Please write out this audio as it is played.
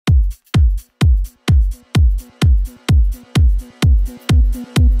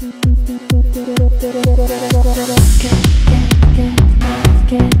Gosh,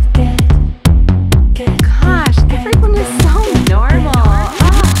 everyone is so normal. I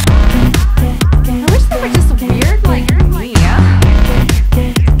wish they were just weird like me.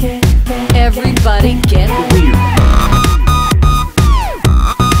 Everybody get weird.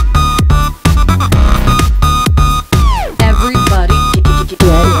 Everybody get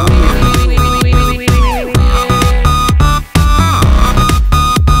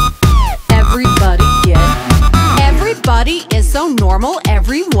Everybody is so normal,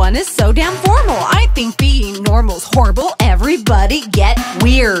 everyone is so damn formal. I think being normal's horrible, everybody get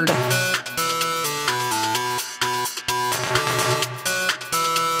weird.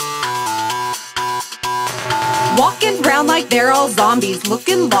 Walking around like they're all zombies,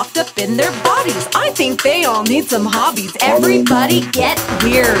 looking locked up in their bodies. I think they all need some hobbies, everybody get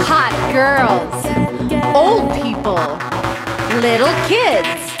weird. Hot girls, old people, little kids,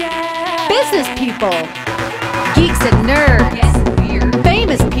 business people, geeks and nerds,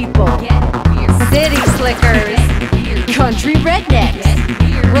 famous people, city slickers, country rednecks,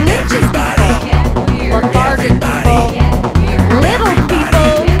 religious people, lethargic people, little people,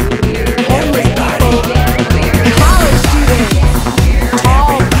 homeless people, college students,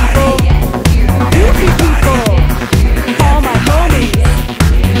 tall people, goofy people, all my homies.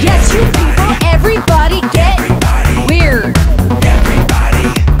 Yes, you people, everybody get weird.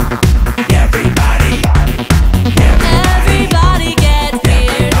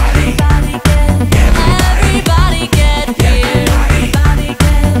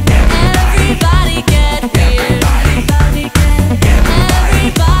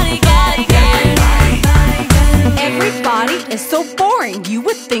 Is so boring, you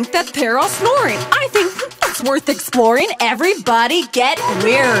would think that they're all snoring. I think that's worth exploring. Everybody get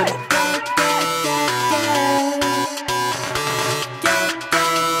weird.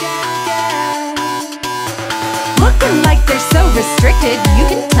 Looking like they're so restricted, you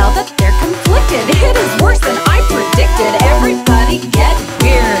can tell that they're conflicted. It is worse than I predicted. Everybody get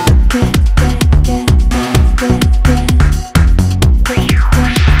weird.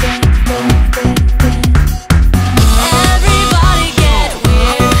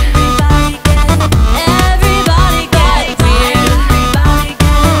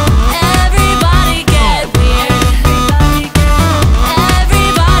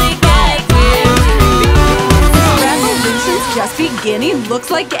 Beginning,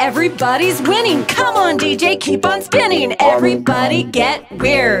 looks like everybody's winning. Come on, DJ, keep on spinning. Everybody get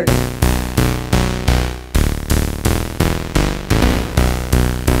weird.